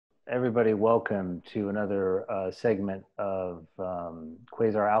Everybody, welcome to another segment of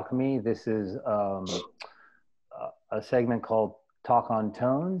Quasar Alchemy. This is a segment called Talk on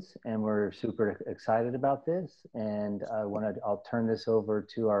Tones, and we're super excited about this. And I'll turn this over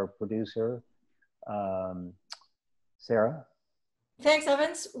to our producer, Sarah. Thanks,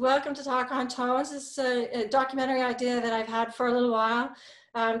 Evans. Welcome to Talk on Tones. This is a documentary idea that I've had for a little while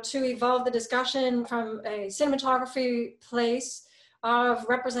to evolve the discussion from a cinematography place of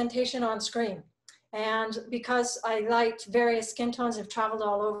representation on screen. And because I liked various skin tones, have traveled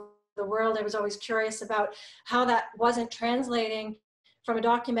all over the world, I was always curious about how that wasn't translating from a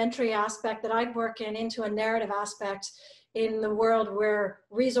documentary aspect that I'd work in into a narrative aspect in the world where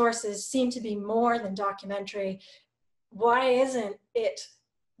resources seem to be more than documentary. Why isn't it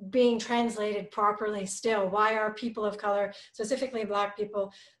being translated properly still? Why are people of color, specifically Black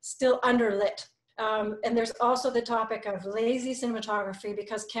people, still underlit? And there's also the topic of lazy cinematography,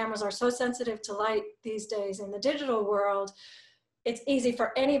 because cameras are so sensitive to light these days in the digital world. It's easy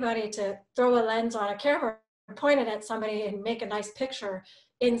for anybody to throw a lens on a camera, point it at somebody and make a nice picture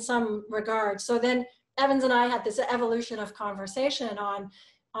in some regard. So then Evans and I had this evolution of conversation on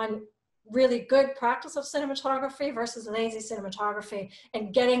really good practice of cinematography versus lazy cinematography,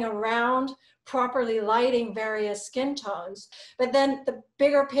 and getting around properly lighting various skin tones. But then the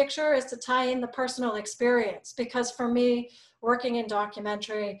bigger picture is to tie in the personal experience, because for me, working in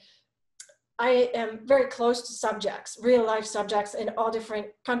documentary, I am very close to subjects, real life subjects in all different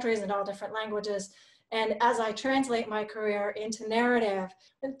countries and all different languages. And as I translate my career into narrative,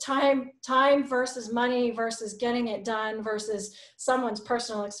 time versus money versus getting it done versus someone's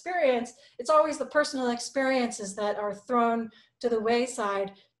personal experience, it's always the personal experiences that are thrown to the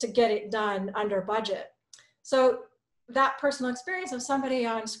wayside to get it done under budget. So that personal experience of somebody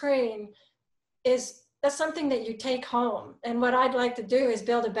on screen that's something that you take home. And what I'd like to do is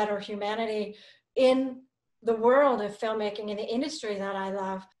build a better humanity in the world of filmmaking, in the industry that I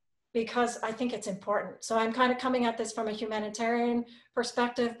love, because I think it's important. So I'm kind of coming at this from a humanitarian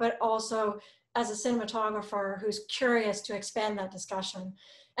perspective, but also as a cinematographer who's curious to expand that discussion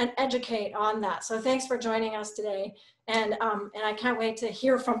and educate on that. So thanks for joining us today. And I can't wait to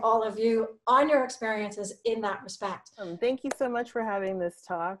hear from all of you on your experiences in that respect. Thank you so much for having this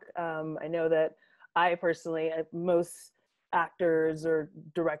talk. I know that I personally, most actors or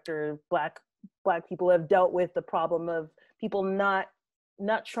directors, Black people have dealt with the problem of people not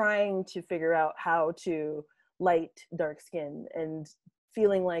trying to figure out how to light dark skin and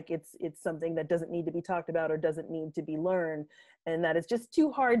feeling like it's something that doesn't need to be talked about or doesn't need to be learned, and that it's just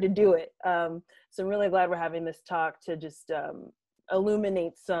too hard to do it. So I'm really glad we're having this talk to just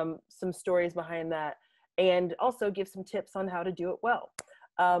illuminate some stories behind that, and also give some tips on how to do it well.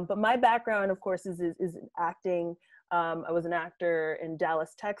 But my background, of course, is in acting. I was an actor in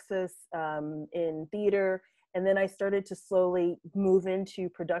Dallas, Texas, in theater. And then I started to slowly move into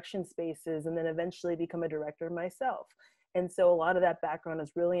production spaces and then eventually become a director myself. And so a lot of that background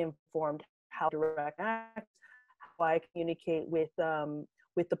has really informed how to direct act, how I communicate with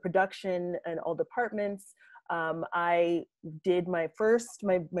the production and all departments. I did my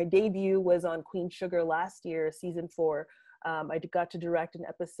debut was on Queen Sugar last year, season 4. I got to direct an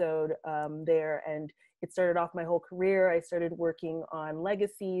episode there, and it started off my whole career. I started working on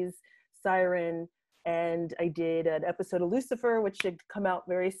Legacies, Siren, and I did an episode of Lucifer, which should come out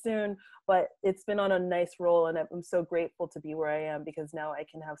very soon, but it's been on a nice roll, and I'm so grateful to be where I am, because now I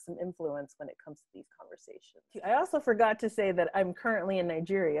can have some influence when it comes to these conversations. I also forgot to say that I'm currently in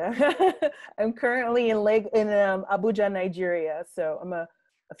Nigeria. I'm currently in Abuja, Nigeria, so I'm a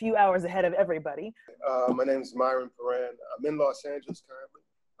few hours ahead of everybody. My name is Myron Paran. I'm in Los Angeles currently.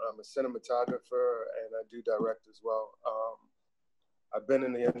 I'm a cinematographer, and I do direct as well. I've been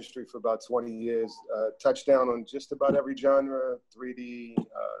in the industry for about 20 years, touched down on just about every genre, 3D,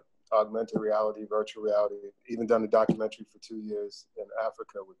 augmented reality, virtual reality, even done a documentary for 2 years in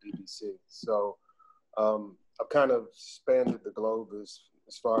Africa with BBC. So I've kind of spanned the globe as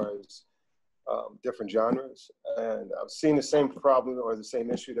far as different genres, and I've seen the same problem or the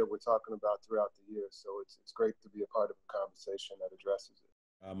same issue that we're talking about throughout the year. So it's great to be a part of a conversation that addresses it.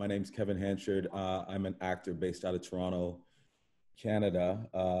 My name's Kevin Hanchard. I'm an actor based out of Toronto, Canada.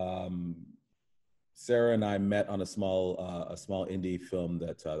 Sarah and I met on a small indie film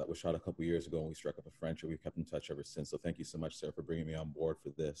that was shot a couple years ago, and we struck up a friendship. We've kept in touch ever since. So thank you so much, Sarah, for bringing me on board for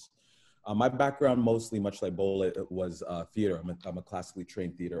this. My background, mostly, much like Bola, was theater. I'm a classically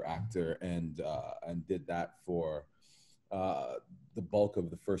trained theater actor, and did that for the bulk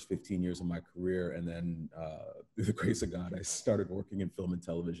of the first 15 years of my career. And then through the grace of God, I started working in film and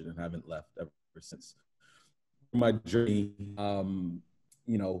television and haven't left ever since. My journey,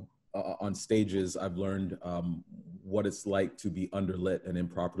 on stages, I've learned what it's like to be underlit and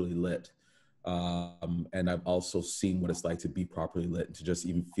improperly lit. And I've also seen what it's like to be properly lit and to just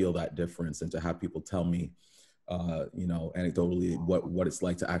even feel that difference and to have people tell me, you know, anecdotally what it's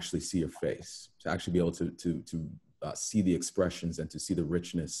like to actually see your face, to actually be able to see the expressions and to see the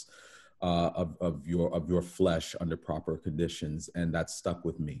richness of your flesh under proper conditions. And that stuck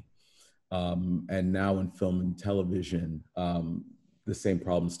with me. And now in film and television, the same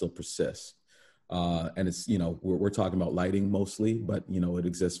problem still persists. And it's, you know, we're talking about lighting mostly, but, you know, it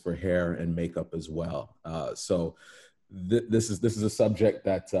exists for hair and makeup as well. So this is a subject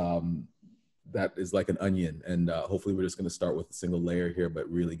that, that is like an onion. And hopefully we're just going to start with a single layer here, but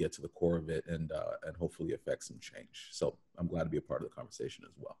really get to the core of it and hopefully affect some change. So I'm glad to be a part of the conversation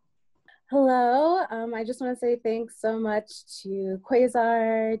as well. Hello, I just want to say thanks so much to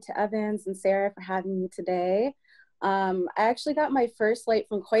Quasar, to Evans and Sarah for having me today. I actually got my first light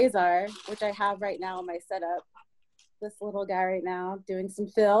from Quasar, which I have right now in my setup. This little guy right now doing some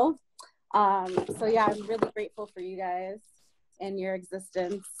fill. So yeah, I'm really grateful for you guys and your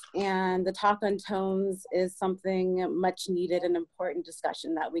existence. And the talk on tones is something much needed and important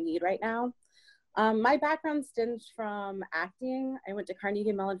discussion that we need right now. My background stems from acting. I went to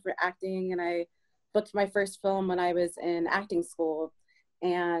Carnegie Mellon for acting, and I booked my first film when I was in acting school.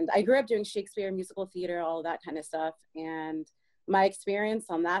 And I grew up doing Shakespeare, musical theater, all of that kind of stuff. And my experience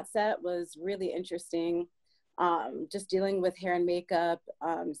on that set was really interesting. Just dealing with hair and makeup,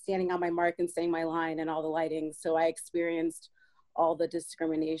 standing on my mark and saying my line and all the lighting. So I experienced all the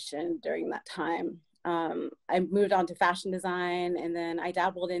discrimination during that time. I moved on to fashion design, and then I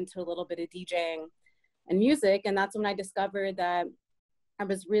dabbled into a little bit of DJing and music. And that's when I discovered that I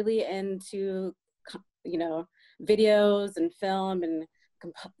was really into, you know, videos and film and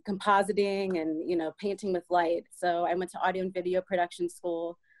compositing and, you know, painting with light. So I went to audio and video production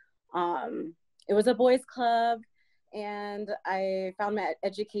school. It was a boys club, and I found my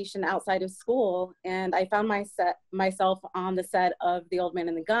education outside of school, and I found myself on the set of The Old Man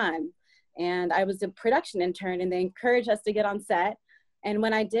and the Gun. And I was a production intern, and they encouraged us to get on set. And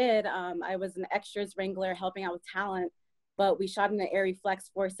when I did, I was an extras wrangler helping out with talent, but we shot in an Arri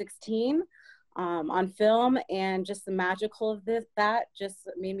Flex 416 on film, and just the magical of that just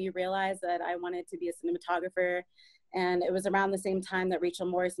made me realize that I wanted to be a cinematographer. And it was around the same time that Rachel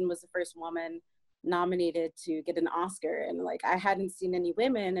Morrison was the first woman nominated to get an Oscar. And like, I hadn't seen any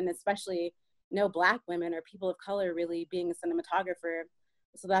women, and especially no Black women or people of color really being a cinematographer.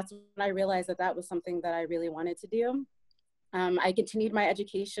 So that's when I realized that that was something that I really wanted to do. I continued my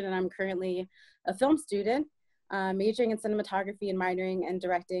education, and I'm currently a film student, majoring in cinematography and minoring in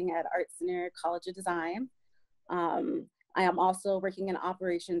directing at Art Center College of Design. I am also working in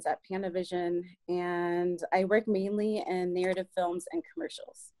operations at Panavision, and I work mainly in narrative films and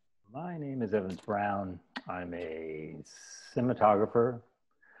commercials. My name is Evans Brown. I'm a cinematographer.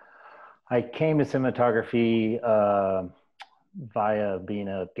 I came to cinematography via being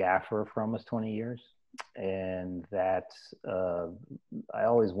a gaffer for almost 20 years. And that's, I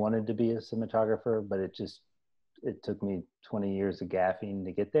always wanted to be a cinematographer, but it took me 20 years of gaffing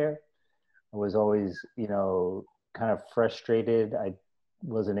to get there. I was always, you know, kind of frustrated. I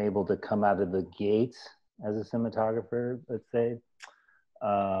wasn't able to come out of the gates as a cinematographer, let's say.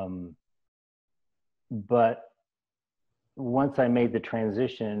 But once I made the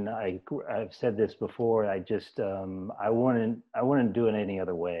transition, I've said this before, I just, I wouldn't do it any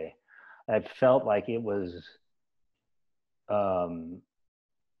other way. I felt like it was,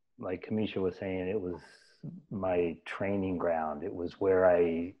 like Kamisha was saying, it was my training ground. It was where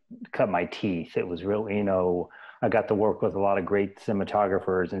I cut my teeth. It was real, you know, I got to work with a lot of great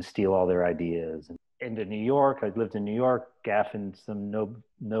cinematographers and steal all their ideas. Into New York, I lived in New York, gaffing some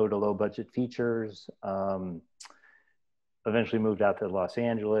no to low budget features. Eventually moved out to Los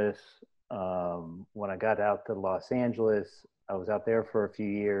Angeles. When I got out to Los Angeles, I was out there for a few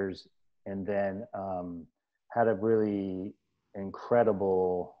years, and then had a really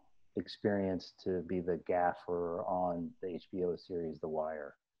incredible experience to be the gaffer on the HBO series The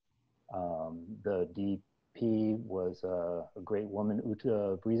Wire. The DP was a great woman,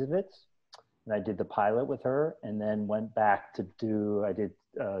 Uta Brizovitz, and I did the pilot with her, and then went back to do, I did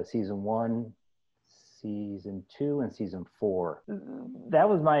season 1, season 2, and season 4. That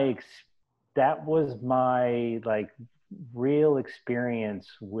was my like real experience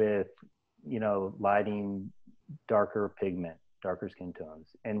with, you know, lighting darker pigment, darker skin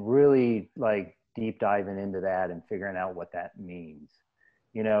tones, and really like deep diving into that and figuring out what that means,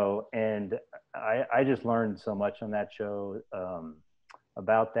 you know. And I just learned so much on that show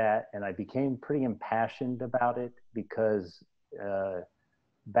about that, and I became pretty impassioned about it because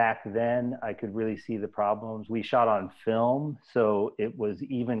back then I could really see the problems. We shot on film, so it was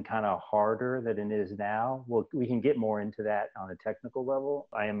even kind of harder than it is now. Well, we can get more into that on a technical level.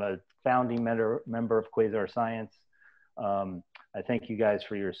 I am a founding member of Quasar Science. I thank you guys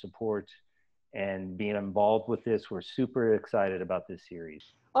for your support and being involved with this. We're super excited about this series.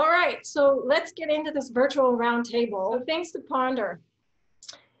 All right, so let's get into this virtual roundtable. So things to ponder.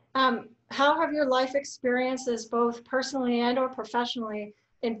 How have your life experiences, both personally and or professionally,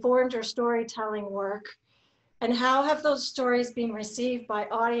 informed your storytelling work? And how have those stories been received by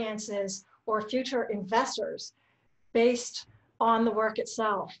audiences or future investors based on the work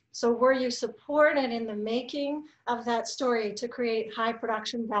itself? So were you supported in the making of that story to create high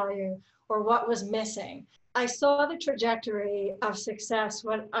production value, or what was missing? I saw the trajectory of success,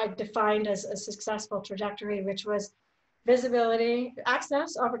 what I defined as a successful trajectory, which was visibility,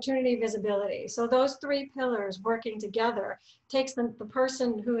 access, opportunity, visibility. So those three pillars working together takes the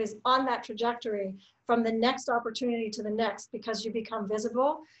person who is on that trajectory from the next opportunity to the next, because you become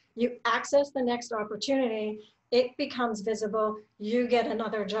visible, you access the next opportunity, it becomes visible, you get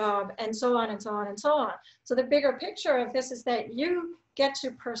another job, and so on and so on and so on. So the bigger picture of this is that you get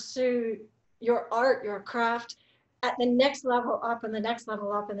to pursue your art, your craft at the next level up and the next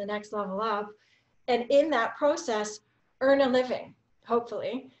level up and the next level up. And in that process, earn a living,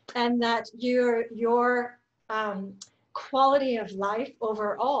 hopefully, and that your quality of life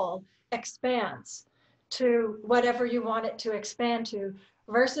overall expands to whatever you want it to expand to,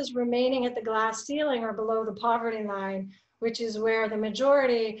 versus remaining at the glass ceiling or below the poverty line, which is where the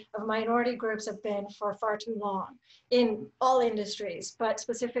majority of minority groups have been for far too long in all industries, but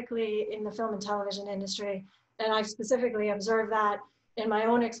specifically in the film and television industry. And I've specifically observed that in my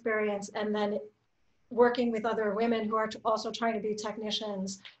own experience, and then working with other women who are also trying to be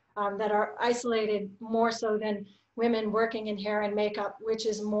technicians that are isolated more so than women working in hair and makeup, which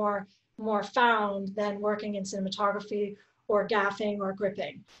is more found than working in cinematography or gaffing or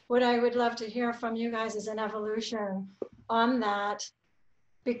gripping. What I would love to hear from you guys is an evolution on that,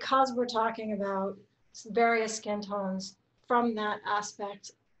 because we're talking about various skin tones from that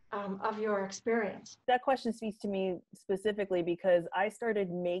aspect of your experience. That question speaks to me specifically because I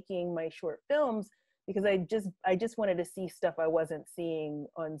started making my short films because I just wanted to see stuff I wasn't seeing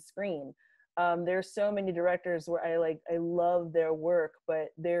on screen. There's so many directors where I love their work, but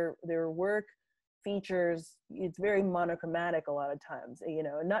their work features, it's very monochromatic a lot of times, you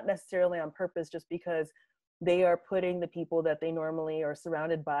know, not necessarily on purpose, just because they are putting the people that they normally are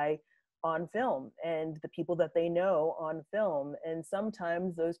surrounded by on film and the people that they know on film. And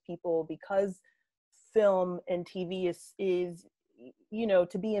sometimes those people, because film and TV is you know,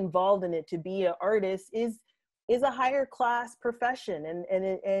 to be involved in it, to be an artist is a higher class profession,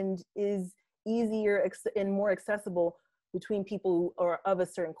 and is easier and more accessible between people who are of a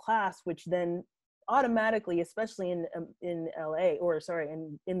certain class, which then automatically, especially in LA, or sorry,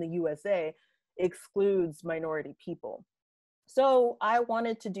 in the USA, excludes minority people. So I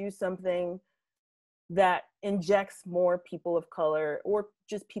wanted to do something that injects more people of color, or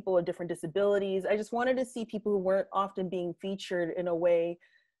just people with different disabilities. I just wanted to see people who weren't often being featured in a way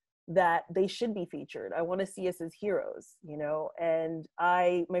that they should be featured. I want to see us as heroes, you know? And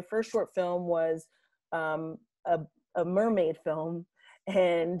my first short film was a mermaid film,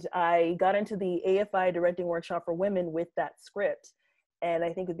 and I got into the AFI directing workshop for women with that script. And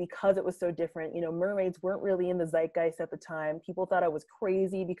I think because it was so different, you know, mermaids weren't really in the zeitgeist at the time. People thought I was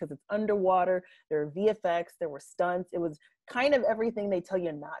crazy because it's underwater. There were VFX, there were stunts. It was kind of everything they tell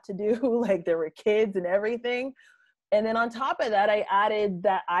you not to do. Like there were kids and everything. And then on top of that, I added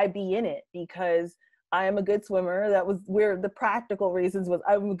that I be in it because I am a good swimmer. That was where the practical reasons was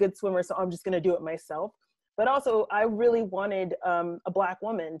I'm a good swimmer, so I'm just going to do it myself. But also I really wanted a Black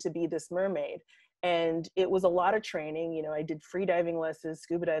woman to be this mermaid. And it was a lot of training. You know, I did free diving lessons,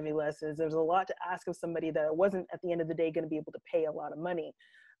 scuba diving lessons. There's a lot to ask of somebody that I wasn't at the end of the day going to be able to pay a lot of money.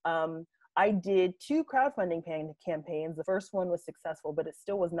 I did 2 crowdfunding campaigns. The first one was successful, but it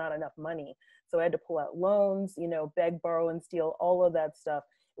still was not enough money. So I had to pull out loans, you know, beg, borrow, and steal, all of that stuff.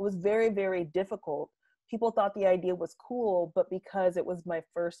 It was very, very difficult. People thought the idea was cool, but because it was my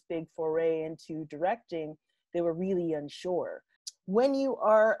first big foray into directing, they were really unsure. When you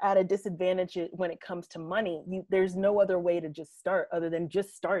are at a disadvantage when it comes to money, there's no other way to just start other than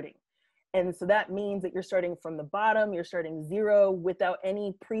just starting. And so that means that you're starting from the bottom, you're starting zero without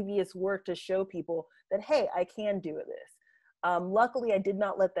any previous work to show people that, hey, I can do this. Luckily, I did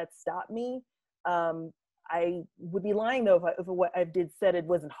not let that stop me. I would be lying though if what I said it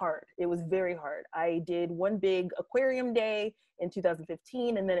wasn't hard. It was very hard. I did one big aquarium day in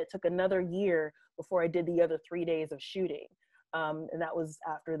 2015, and then it took another year before I did the other 3 days of shooting. And that was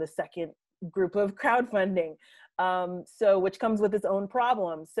after the second group of crowdfunding. So, which comes with its own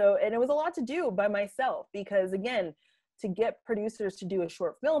problems. So, and it was a lot to do by myself, because again, to get producers to do a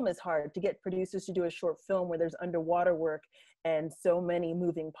short film is hard. To get producers to do a short film where there's underwater work and so many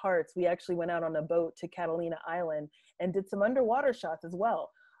moving parts. We actually went out on a boat to Catalina Island and did some underwater shots as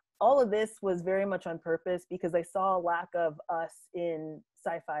well. All of this was very much on purpose because I saw a lack of us in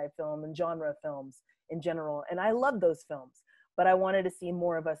sci-fi film and genre films in general. And I love those films, but I wanted to see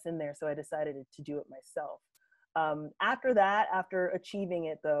more of us in there. So I decided to do it myself. After that, after achieving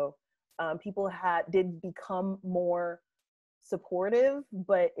it though, people did become more supportive,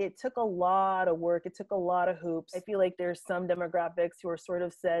 but it took a lot of work. It took a lot of hoops. I feel like there's some demographics who are sort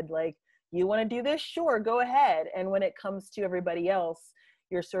of said like, you want to do this? Sure, go ahead. And when it comes to everybody else,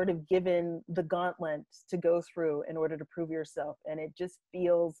 you're sort of given the gauntlet to go through in order to prove yourself. And it just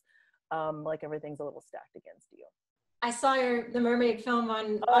feels like everything's a little stacked against you. I saw the mermaid film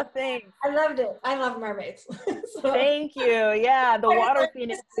on. Oh, thanks. I loved it. I love mermaids. So, thank you. Yeah, the water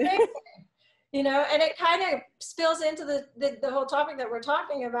phoenix. You know, and it kind of spills into the whole topic that we're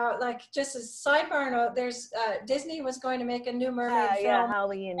talking about. Like, just a sidebar note, there's Disney was going to make a new mermaid film. Yeah,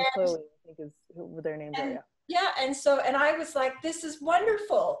 Holly and Chloe, I think is who their names are. Yeah. Yeah, and I was like, this is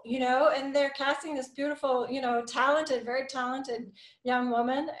wonderful, you know, and they're casting this beautiful, you know, talented, very talented young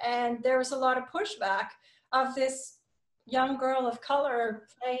woman, and there was a lot of pushback of this young girl of color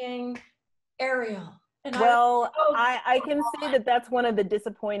playing Ariel. And well, I can say that's one of the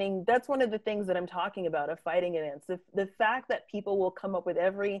things that I'm talking about, of fighting against. The fact that people will come up with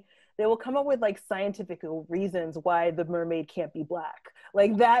they will come up with like scientific reasons why the mermaid can't be black.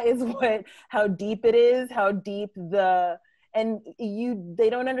 Like that is how deep it is, they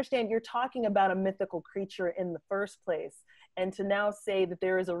don't understand you're talking about a mythical creature in the first place. And to now say that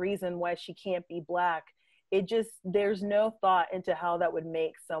there is a reason why she can't be black, there's no thought into how that would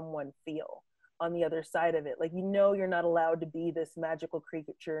make someone feel on the other side of it. Like, you know, you're not allowed to be this magical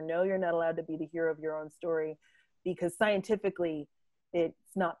creature. No, you're not allowed to be the hero of your own story, because scientifically it's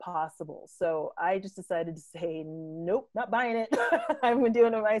not possible. So I just decided to say, nope, not buying it. I'm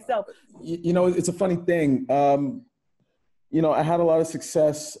doing it myself. You know, it's a funny thing. You know, I had a lot of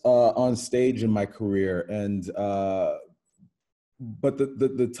success on stage in my career, and but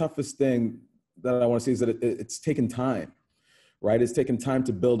the toughest thing that I want to say is that it's taken time, right? It's taken time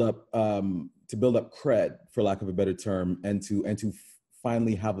to build up cred, for lack of a better term, and to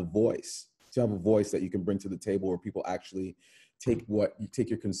finally have a voice, that you can bring to the table where people actually take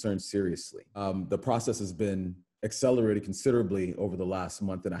your concerns seriously. The process has been accelerated considerably over the last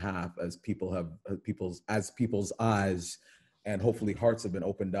month and a half as people's eyes and hopefully hearts have been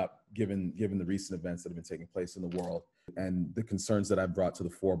opened up, given the recent events that have been taking place in the world. And the concerns that I've brought to the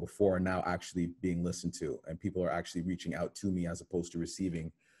fore before are now actually being listened to, and people are actually reaching out to me as opposed to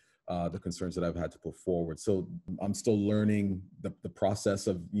receiving the concerns that I've had to put forward. So I'm still learning the process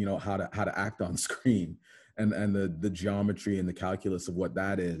of, you know, how to act on screen and the geometry and the calculus of what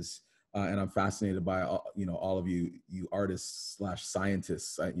that is. And I'm fascinated by, you know, all of you artists /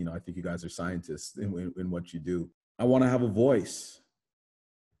 scientists. I think you guys are scientists in what you do. I want to have a voice.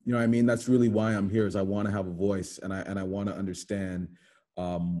 You know what I mean? That's really why I'm here, is I want to have a voice, and I want to understand,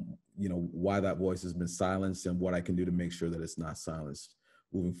 you know, why that voice has been silenced and what I can do to make sure that it's not silenced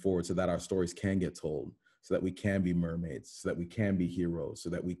moving forward, so that our stories can get told, so that we can be mermaids, so that we can be heroes, so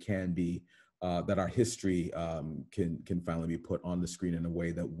that we can be, that our history can finally be put on the screen in a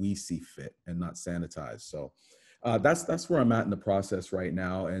way that we see fit and not sanitized. So that's where I'm at in the process right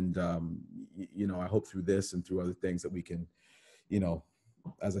now. And, you know, I hope through this and through other things that we can, you know,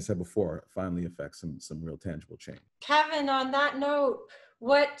 as I said before, finally affect some real tangible change. Kevin, on that note,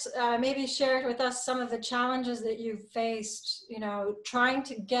 what maybe share with us some of the challenges that you've faced, you know, trying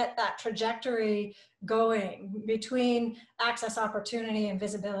to get that trajectory going between access, opportunity, and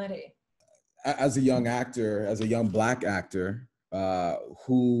visibility? As a young actor, as a young Black actor,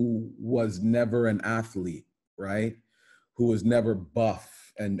 who was never an athlete, right? Who was never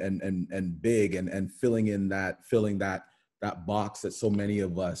buff and big and filling that box that so many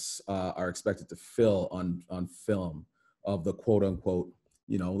of us are expected to fill on film, of the quote unquote,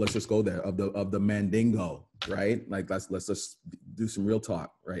 you know, let's just go there, of the mandingo, right? Like let's just do some real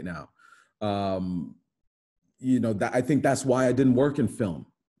talk right now. You know, that I think that's why I didn't work in film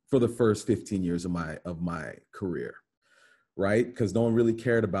for the first 15 years of my career, right? Because no one really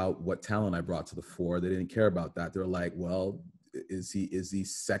cared about what talent I brought to the fore. They didn't care about that. They're like, well, is he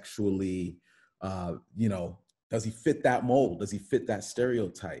sexually, you know, does he fit that mold? Does he fit that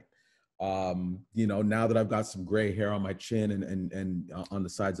stereotype? You know, now that I've got some gray hair on my chin and on the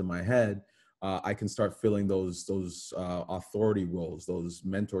sides of my head, I can start filling those authority roles, those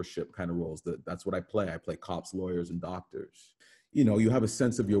mentorship kind of roles. That's what I play. I play cops, lawyers, and doctors. You know, you have a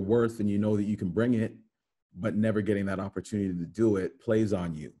sense of your worth and you know that you can bring it, but never getting that opportunity to do it plays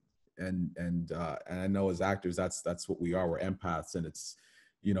on you. And I know as actors, that's what we are. We're empaths, and it's,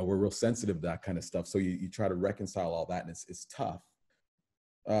 you know, we're real sensitive to that kind of stuff. So you try to reconcile all that, and it's tough.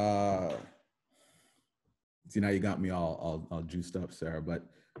 See, now you got me all juiced up, Sarah. But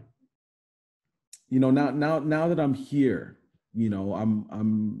you know, now that I'm here, you know,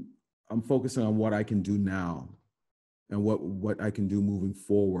 I'm focusing on what I can do now, and what I can do moving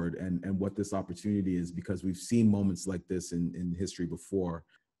forward, and what this opportunity is, because we've seen moments like this in history before,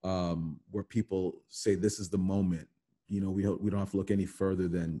 where people say this is the moment. You know, we don't have to look any further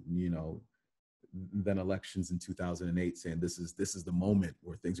than, you know, than elections in 2008, saying this is the moment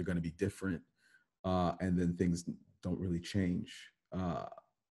where things are going to be different, and then things don't really change.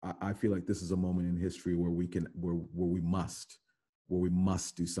 I feel like this is a moment in history where we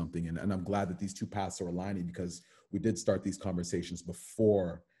must do something, and I'm glad that these two paths are aligning, because we did start these conversations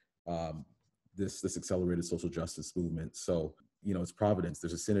before this accelerated social justice movement. So, you know, it's Providence.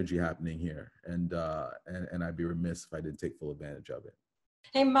 There's a synergy happening here, and I'd be remiss if I didn't take full advantage of it.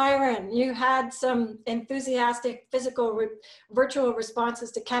 Hey, Myron, you had some enthusiastic virtual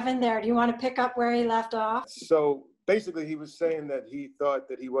responses to Kevin there. Do you want to pick up where he left off? So basically, he was saying that he thought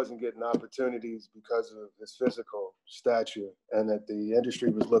that he wasn't getting opportunities because of his physical stature, and that the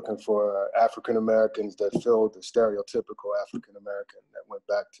industry was looking for African Americans that filled the stereotypical African American that went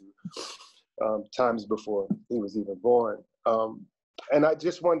back to times before he was even born. And I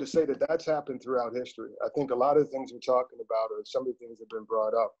just wanted to say that that's happened throughout history. I think a lot of the things we're talking about, or some of the things that have been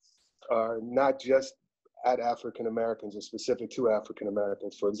brought up, are not just at African Americans or specific to African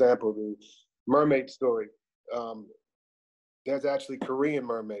Americans. For example, the mermaid story. There's actually Korean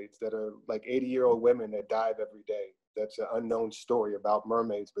mermaids that are like 80-year-old women that dive every day. That's an unknown story about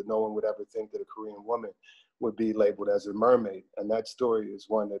mermaids, but no one would ever think that a Korean woman would be labeled as a mermaid. And that story is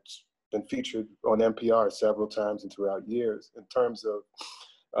one that's been featured on NPR several times and throughout years. In terms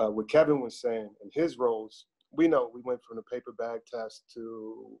of what Kevin was saying in his roles, we know we went from the paper bag test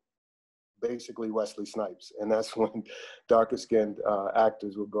to basically Wesley Snipes, and that's when darker skinned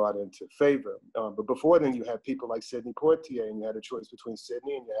actors were brought into favor. But before then, you had people like Sidney Poitier, and you had a choice between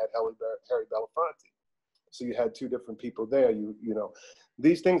Sidney and you had Harry Belafonte. So you had two different people there. You know,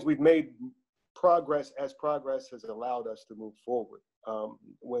 these things we've made progress as progress has allowed us to move forward.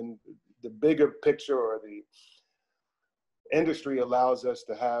 When the bigger picture or the industry allows us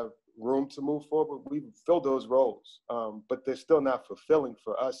to have room to move forward, we fill those roles, but they're still not fulfilling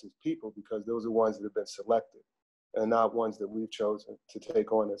for us as people, because those are ones that have been selected and not ones that we've chosen to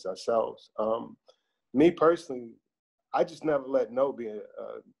take on as ourselves. Me personally, I just never let no be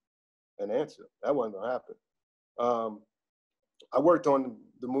an answer. That wasn't gonna happen. I worked on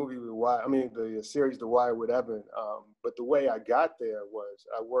the movie with Wire, the series The Wire with Evan, but the way I got there was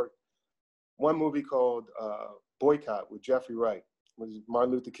I worked one movie called Boycott with Jeffrey Wright. It was a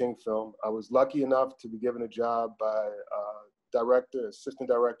Martin Luther King film. I was lucky enough to be given a job by assistant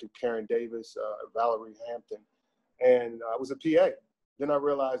director Karen Davis, Valerie Hampton, and I was a PA. Then I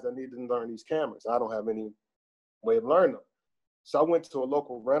realized I needed to learn these cameras. I don't have any way of learning them. So I went to a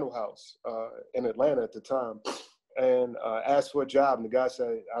local rental house in Atlanta at the time and asked for a job. And the guy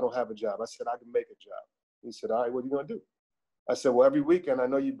said, I don't have a job. I said, I can make a job. He said, all right, what are you gonna do? I said, well, every weekend I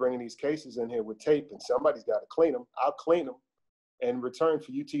know you're bringing these cases in here with tape and somebody's gotta clean them. I'll clean them in return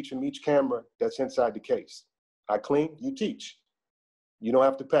for you teaching me each camera that's inside the case. I clean, you teach. You don't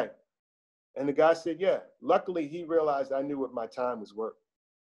have to pay. And the guy said, yeah. Luckily, he realized I knew what my time was worth.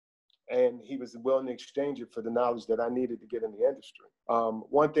 And he was willing to exchange it for the knowledge that I needed to get in the industry.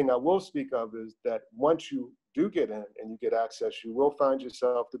 One thing I will speak of is that once you do get in and you get access, you will find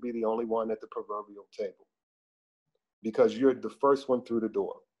yourself to be the only one at the proverbial table, because you're the first one through the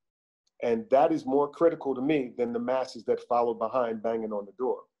door. And that is more critical to me than the masses that follow behind banging on the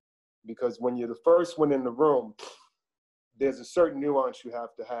door. Because when you're the first one in the room, there's a certain nuance you have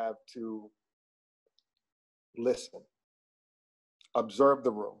to listen, observe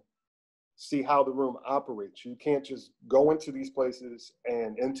the room, see how the room operates. You can't just go into these places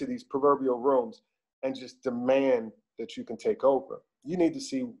and into these proverbial rooms and just demand that you can take over. You need to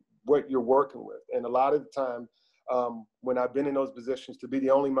see what you're working with. And a lot of the time, when I've been in those positions, to be the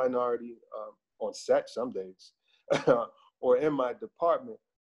only minority on set some days or in my department,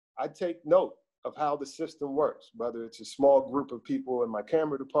 I take note of how the system works, whether it's a small group of people in my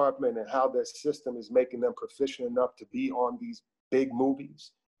camera department and how that system is making them proficient enough to be on these big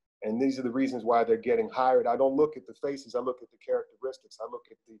movies. And these are the reasons why they're getting hired. I don't look at the faces, I look at the characteristics. I look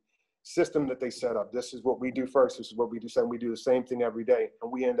at the system that they set up. This is what we do first. This is what we do second. We do the same thing every day.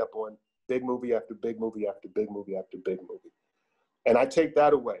 And we end up on big movie after big movie after big movie after big movie. And I take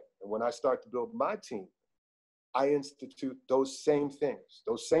that away. And when I start to build my team, I institute those same things,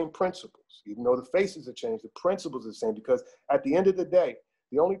 those same principles. Even though the faces have changed, the principles are the same, because at the end of the day,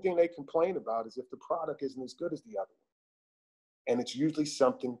 the only thing they complain about is if the product isn't as good as the other one. And it's usually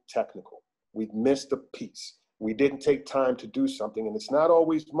something technical. We've missed a piece. We didn't take time to do something. And it's not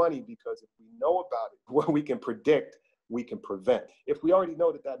always money, because if we know about it, what we can predict, we can prevent. If we already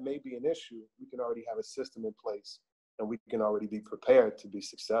know that that may be an issue, we can already have a system in place, and we can already be prepared to be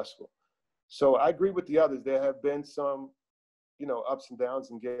successful. So I agree with the others. There have been some, ups and downs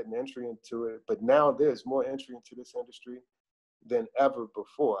in getting entry into it, but now there's more entry into this industry than ever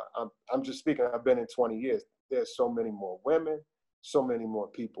before. I'm just speaking, I've been in 20 years. There's so many more women, so many more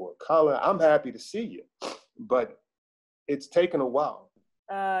people of color. I'm happy to see you, but it's taken a while.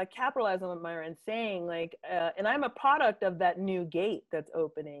 Capitalize on what Myron's saying, and I'm a product of that new gate that's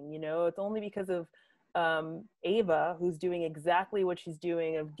opening. It's only because of Ava, who's doing exactly what she's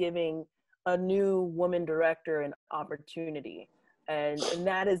doing, of giving a new woman director an opportunity. And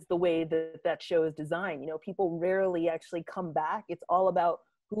that is the way that show is designed. People rarely actually come back. It's all about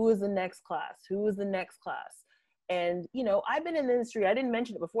who is the next class, who is the next class. And, I've been in the industry, I didn't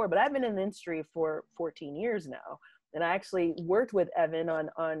mention it before, but I've been in the industry for 14 years now. And I actually worked with Evan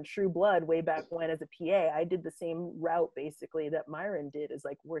on True Blood way back when as a PA. I did the same route basically that Myron did, is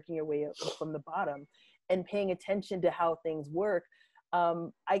like working your way up from the bottom and paying attention to how things work.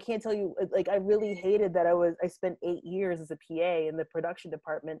 I can't tell you, I really hated that I spent 8 years as a PA in the production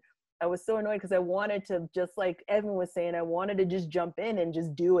department. I was so annoyed because I wanted to, just like Evan was saying, I wanted to just jump in and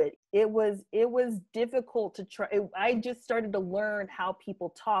just do it. It was difficult to try. I just started to learn how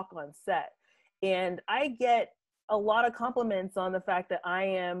people talk on set. And I get a lot of compliments on the fact that I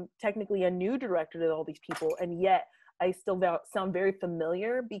am technically a new director to all these people, and yet I still sound very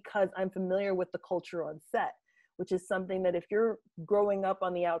familiar because I'm familiar with the culture on set, which is something that if you're growing up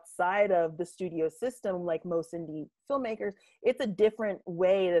on the outside of the studio system, like most indie filmmakers, it's a different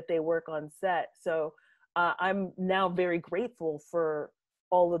way that they work on set. So I'm now very grateful for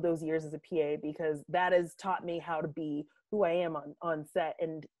all of those years as a PA, because that has taught me how to be who I am on set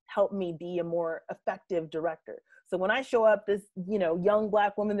and help me be a more effective director. So when I show up, this, young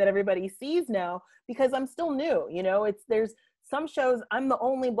Black woman that everybody sees now, because I'm still new, there's some shows, I'm the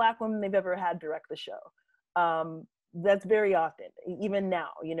only Black woman they've ever had direct the show. That's very often, even now,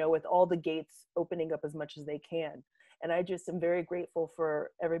 with all the gates opening up as much as they can. And I just am very grateful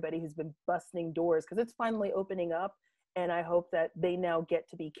for everybody who's been busting doors, because it's finally opening up. And I hope that they now get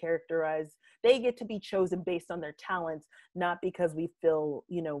to be characterized. They get to be chosen based on their talents, not because we feel,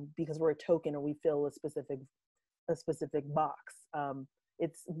 because we're a token or we fill a specific box.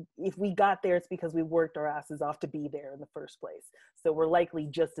 If we got there, it's because we worked our asses off to be there in the first place. So we're likely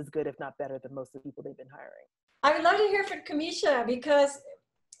just as good, if not better, than most of the people they've been hiring. I would love to hear from Kamisha, because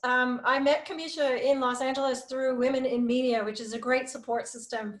I met Kamisha in Los Angeles through Women in Media, which is a great support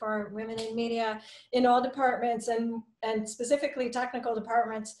system for women in media in all departments, and specifically technical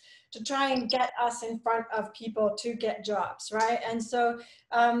departments, to try and get us in front of people to get jobs, right? And so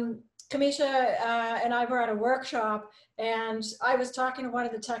Kamisha and I were at a workshop, and I was talking to one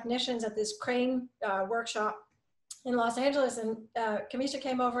of the technicians at this crane workshop in Los Angeles, and Kamisha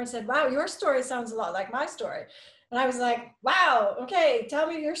came over and said, "Wow, your story sounds a lot like my story." And I was like, "Wow, okay, tell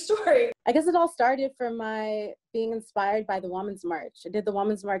me your story." I guess it all started from my being inspired by the Women's March. I did the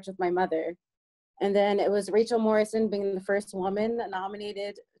Women's March with my mother. And then it was Rachel Morrison being the first woman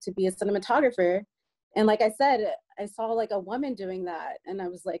nominated to be a cinematographer. And like I said, I saw like a woman doing that. And I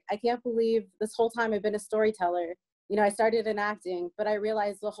was like, I can't believe this whole time I've been a storyteller. I started in acting, but I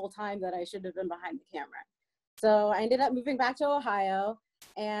realized the whole time that I should have been behind the camera. So I ended up moving back to Ohio,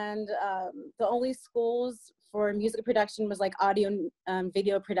 and the only schools for music production was like audio and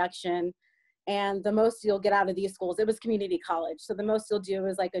video production. And the most you'll get out of these schools, it was community college. So the most you'll do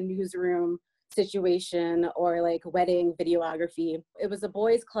is like a newsroom situation or like wedding videography. It was a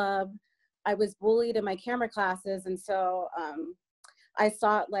boys' club. I was bullied in my camera classes. And so I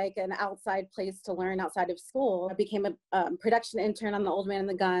sought like an outside place to learn outside of school. I became a production intern on The Old Man and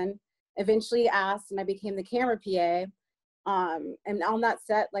the Gun, eventually asked, and I became the camera PA. And on that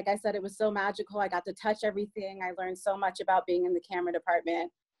set, like I said, it was so magical. I got to touch everything. I learned so much about being in the camera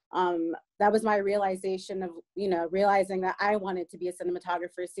department. That was my realization of, realizing that I wanted to be a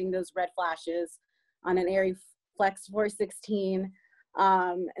cinematographer, seeing those red flashes on an Arri Flex 416.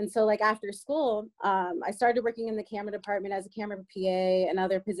 And so like after school, I started working in the camera department as a camera PA and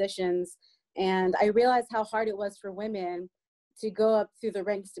other positions. And I realized how hard it was for women to go up through the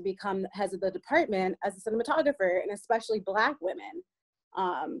ranks to become heads of the department as a cinematographer, and especially Black women.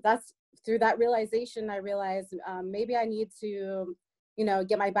 That's through that realization, I realized maybe I need to, you know,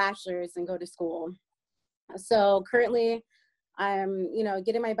 get my bachelor's and go to school. So currently I'm, you know,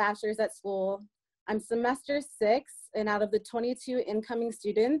 getting my bachelor's at school. I'm semester 6, and out of the 22 incoming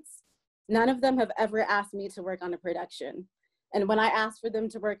students, none of them have ever asked me to work on a production. And when I ask for them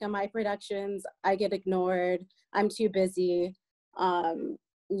to work on my productions, I get ignored. I'm too busy.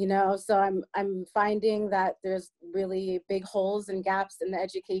 You know, so I'm finding that there's really big holes and gaps in the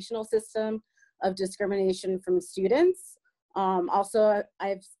educational system of discrimination from students. Also,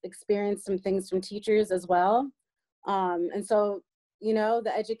 I've experienced some things from teachers as well. And so, you know,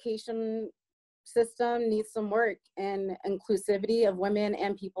 the education system needs some work and inclusivity of women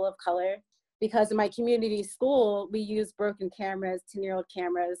and people of color. Because in my community school, we use broken cameras, 10-year-old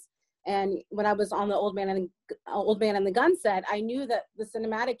cameras. And when I was on the Old Man and the Gun set, I knew that the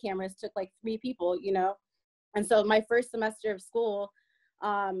cinematic cameras took like 3 people, you know? And so my first semester of school,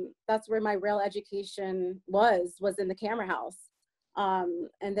 that's where my real education was in the camera house.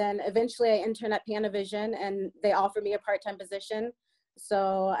 And then eventually I interned at Panavision, and they offered me a part-time position.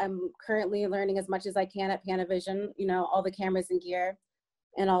 So I'm currently learning as much as I can at Panavision, you know, all the cameras and gear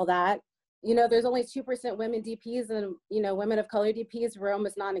and all that. You know, there's only 2% women DPs, and, you know, women of color DPs were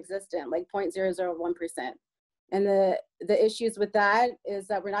almost non-existent, like 0.001%. And the issues with that is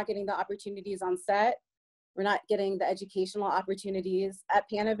that we're not getting the opportunities on set. We're not getting the educational opportunities at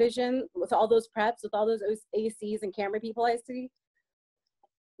Panavision with all those preps, with all those ACs and camera people I see.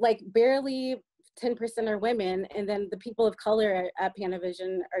 Like barely 10% are women, and then the people of color at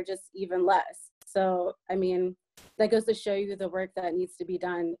Panavision are just even less. So, I mean, that goes to show you the work that needs to be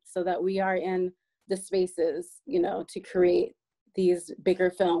done so that we are in the spaces, you know, to create these bigger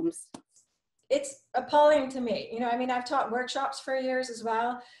films. It's appalling to me. You know, I mean, I've taught workshops for years as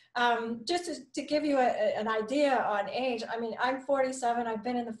well. Just to give you an idea on age, I mean, I'm 47. I've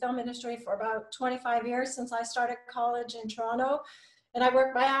been in the film industry for about 25 years since I started college in Toronto. And I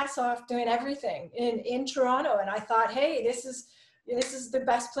worked my ass off doing everything in Toronto. And I thought, hey, this is the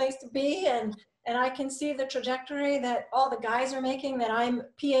best place to be. And I can see the trajectory that all the guys are making, that I'm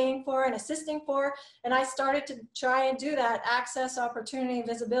PAing for and assisting for. And I started to try and do that: access, opportunity,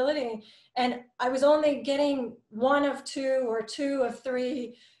 visibility. And I was only getting 1 of 2 or 2 of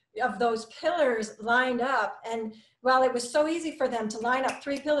 3 of those pillars lined up. And while it was so easy for them to line up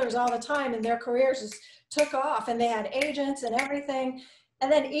 3 pillars all the time, and their careers just took off, and they had agents and everything.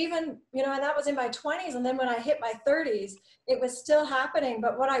 And then even, you know, and that was in my 20s. And then when I hit my 30s, it was still happening.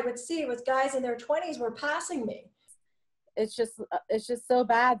 But what I would see was guys in their 20s were passing me. It's just so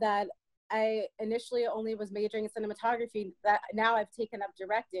bad that I initially only was majoring in cinematography, that now I've taken up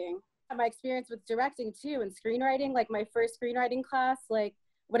directing. My experience with directing too, and screenwriting, like my first screenwriting class, like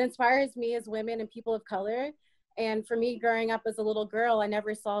what inspires me is women and people of color. And for me, growing up as a little girl, I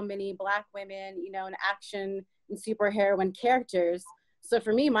never saw many Black women, you know, in action and superheroine characters. So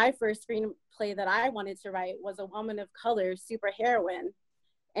for me, my first screenplay that I wanted to write was a woman of color superheroine.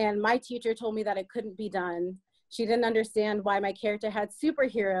 And my teacher told me that it couldn't be done. She didn't understand why my character had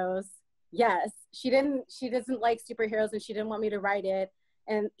superheroes. Yes, she doesn't like superheroes, and she didn't want me to write it.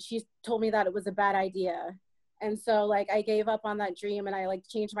 And she told me that it was a bad idea. And so like I gave up on that dream, and I like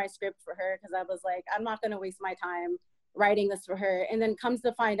changed my script for her, because I was like, I'm not going to waste my time writing this for her. And then comes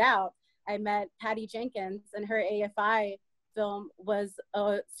to find out, I met Patty Jenkins, and her AFI film was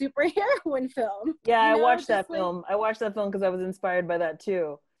a superheroine film. Yeah, You I know, watched that like, film. I watched that film because I was inspired by that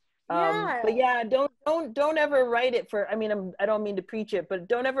too. Yeah. But yeah, don't ever write it for, I mean, I don't mean to preach it, but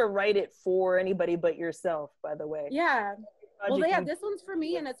don't ever write it for anybody but yourself, by the way. Yeah. Well, yeah, this one's for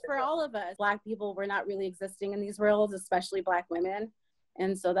me, and it's for all of us. Black people were not really existing in these worlds, especially Black women.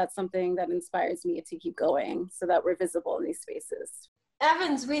 And so that's something that inspires me to keep going, so that we're visible in these spaces.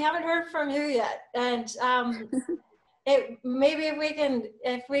 Evans, we haven't heard from you yet. And maybe if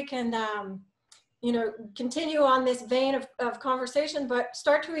we can you know, continue on this vein of conversation, but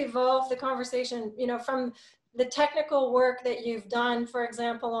start to evolve the conversation, you know, from the technical work that you've done, for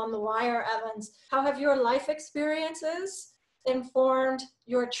example, on The Wire, Evans. How have your life experiences informed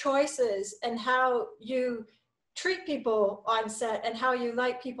your choices, and how you treat people on set, and how you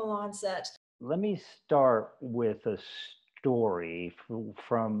like people on set? Let me start with a story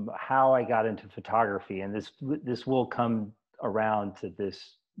from how I got into photography, and this will come around to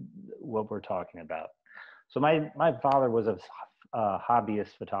this, what we're talking about. So my father was a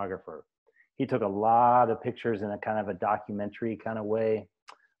hobbyist photographer. He took a lot of pictures in a kind of a documentary kind of way,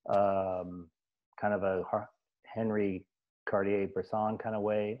 kind of a Henry Cartier-Bresson kind of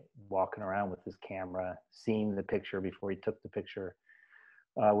way, walking around with his camera, seeing the picture before he took the picture.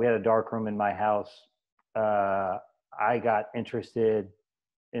 We had a dark room in my house. I got interested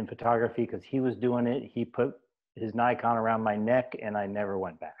in photography because he was doing it. He put his Nikon around my neck, and I never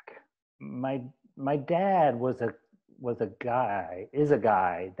went back. My dad is a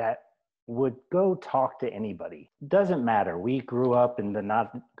guy that would go talk to anybody. Doesn't matter. We grew up in the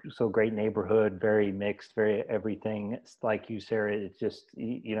not so great neighborhood, very mixed, very everything. It's like you, Sarah, it's just,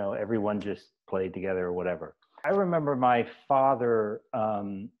 you know, everyone just played together or whatever. I remember my father, I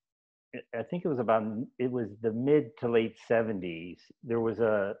think it was the mid to late 70s. There was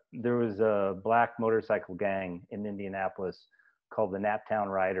a black motorcycle gang in Indianapolis called the Naptown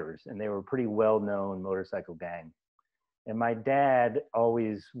Riders, and they were a pretty well-known motorcycle gang. And my dad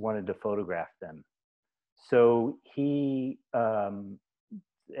always wanted to photograph them. So he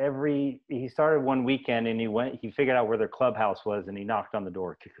started one weekend, and he figured out where their clubhouse was, and he knocked on the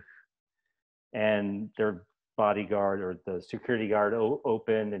door. And their bodyguard or the security guard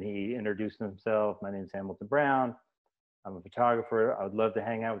opened, and he introduced himself. My name's Hamilton Brown. I'm a photographer. I would love to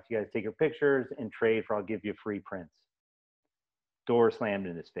hang out with you guys, take your pictures, and trade for I'll give you free prints. Door slammed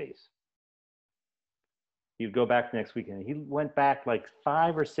in his face. He'd go back the next weekend. He went back like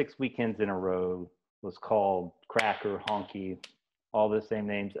 5 or 6 weekends in a row. Was called Cracker, Honky, all the same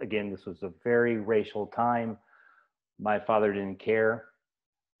names. Again, this was a very racial time. My father didn't care.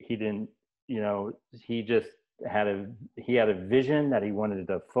 He didn't, you know, he just had a vision that he wanted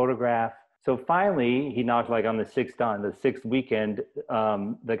to photograph. So finally, he knocked like on the sixth weekend.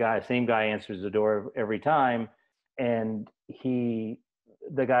 The same guy answers the door every time, and the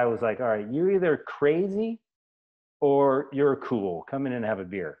guy was like, "All right, you're either crazy or you're cool. Come in and have a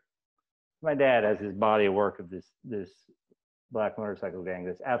beer." My dad has his body of work of this black motorcycle gang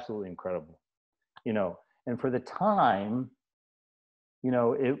that's absolutely incredible, you know. And for the time, you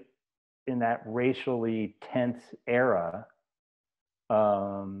know, in that racially tense era,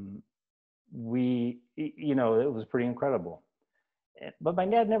 you know, it was pretty incredible. But my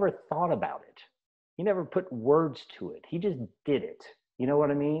dad never thought about it. He never put words to it. He just did it. You know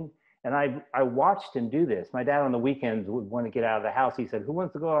what I mean? And I watched him do this. My dad on the weekends would want to get out of the house. He said, "Who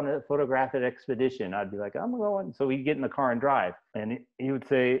wants to go on a photographic expedition?" I'd be like, "I'm going." So he'd get in the car and drive. And he would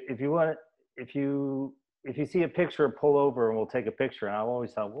say, if you see a picture, pull over and we'll take a picture. And I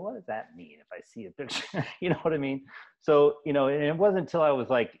always thought, well, what does that mean if I see a picture? You know what I mean? So, you know, and it wasn't until I was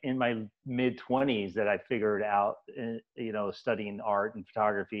like in my mid 20s that I figured out, you know, studying art and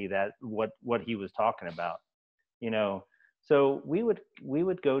photography, that what he was talking about, you know. So we would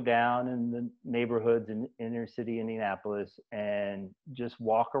go down in the neighborhoods in inner city Indianapolis and just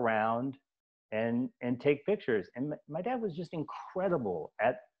walk around and take pictures. And my dad was just incredible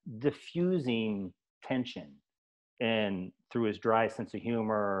at diffusing tension and through his dry sense of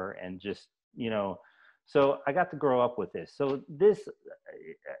humor and just, you know, so I got to grow up with this. So this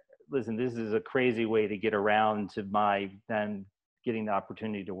is a crazy way to get around to my then getting the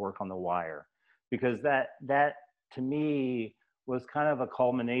opportunity to work on The Wire, because that to me was kind of a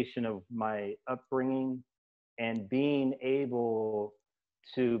culmination of my upbringing and being able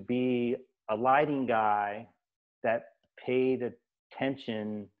to be a lighting guy that paid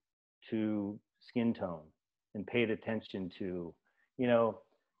attention to skin tone and paid attention to, you know,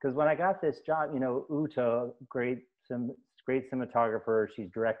 because when I got this job, you know, Uta, great cinematographer, she's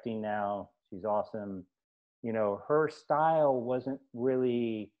directing now, she's awesome. You know, her style wasn't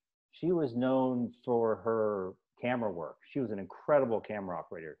really, she was known for her camera work. She was an incredible camera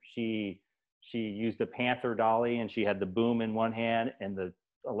operator. She used a Panther dolly, and she had the boom in one hand and the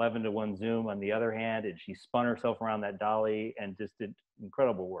 11:1 zoom on the other hand, and she spun herself around that dolly and just did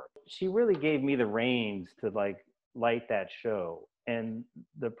incredible work. She really gave me the reins to like light that show, and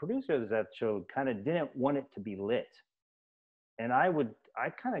the producers of that show kind of didn't want it to be lit, and I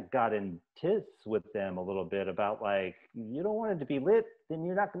kind of got in tiffs with them a little bit about like, you don't want it to be lit, then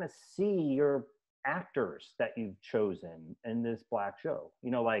you're not going to see your actors that you've chosen in this black show, you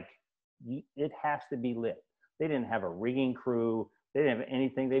know, like it has to be lit. They didn't have a rigging crew. They didn't have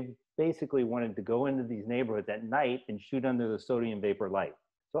anything. They basically wanted to go into these neighborhoods at night and shoot under the sodium vapor light.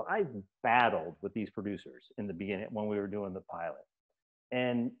 So I battled with these producers in the beginning when we were doing the pilot.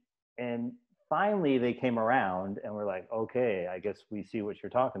 And finally they came around and were like, okay, I guess we see what you're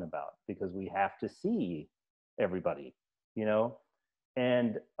talking about, because we have to see everybody, you know?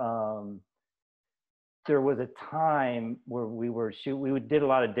 And there was a time where we did a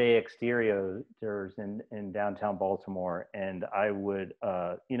lot of day exteriors in downtown Baltimore, and I would,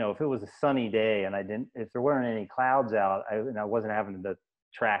 you know, if it was a sunny day and if there weren't any clouds out, and I wasn't having to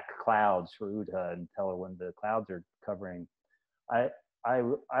track clouds for Uta and tell her when the clouds are covering. I I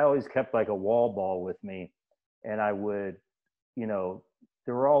always kept like a wall ball with me, and I would, you know,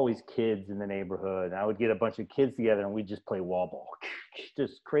 there were always kids in the neighborhood. I would get a bunch of kids together and we'd just play wall ball,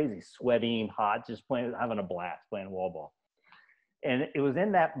 just crazy, sweating, hot, just playing, having a blast playing wall ball. And it was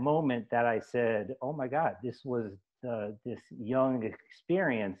in that moment that I said, "Oh my God, this was this young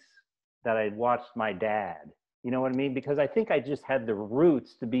experience that I watched my dad." You know what I mean? Because I think I just had the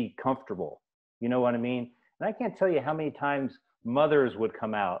roots to be comfortable. You know what I mean? And I can't tell you how many times mothers would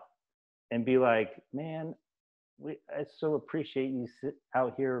come out and be like, "Man, I so appreciate you sit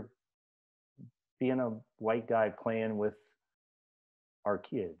out here being a white guy playing with our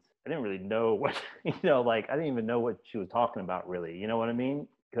kids." I didn't really know what, you know, like I didn't even know what she was talking about really. You know what I mean?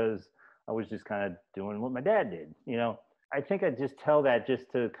 Because I was just kind of doing what my dad did, you know. I think I just tell that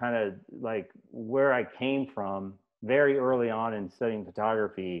just to kind of like where I came from very early on in studying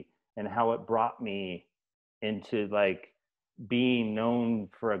photography and how it brought me into like being known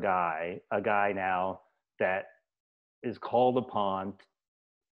for a guy now that is called upon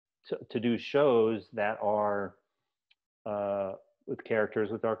to do shows that are with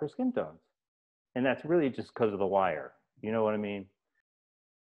characters with darker skin tones. And that's really just because of The Wire. You know what I mean?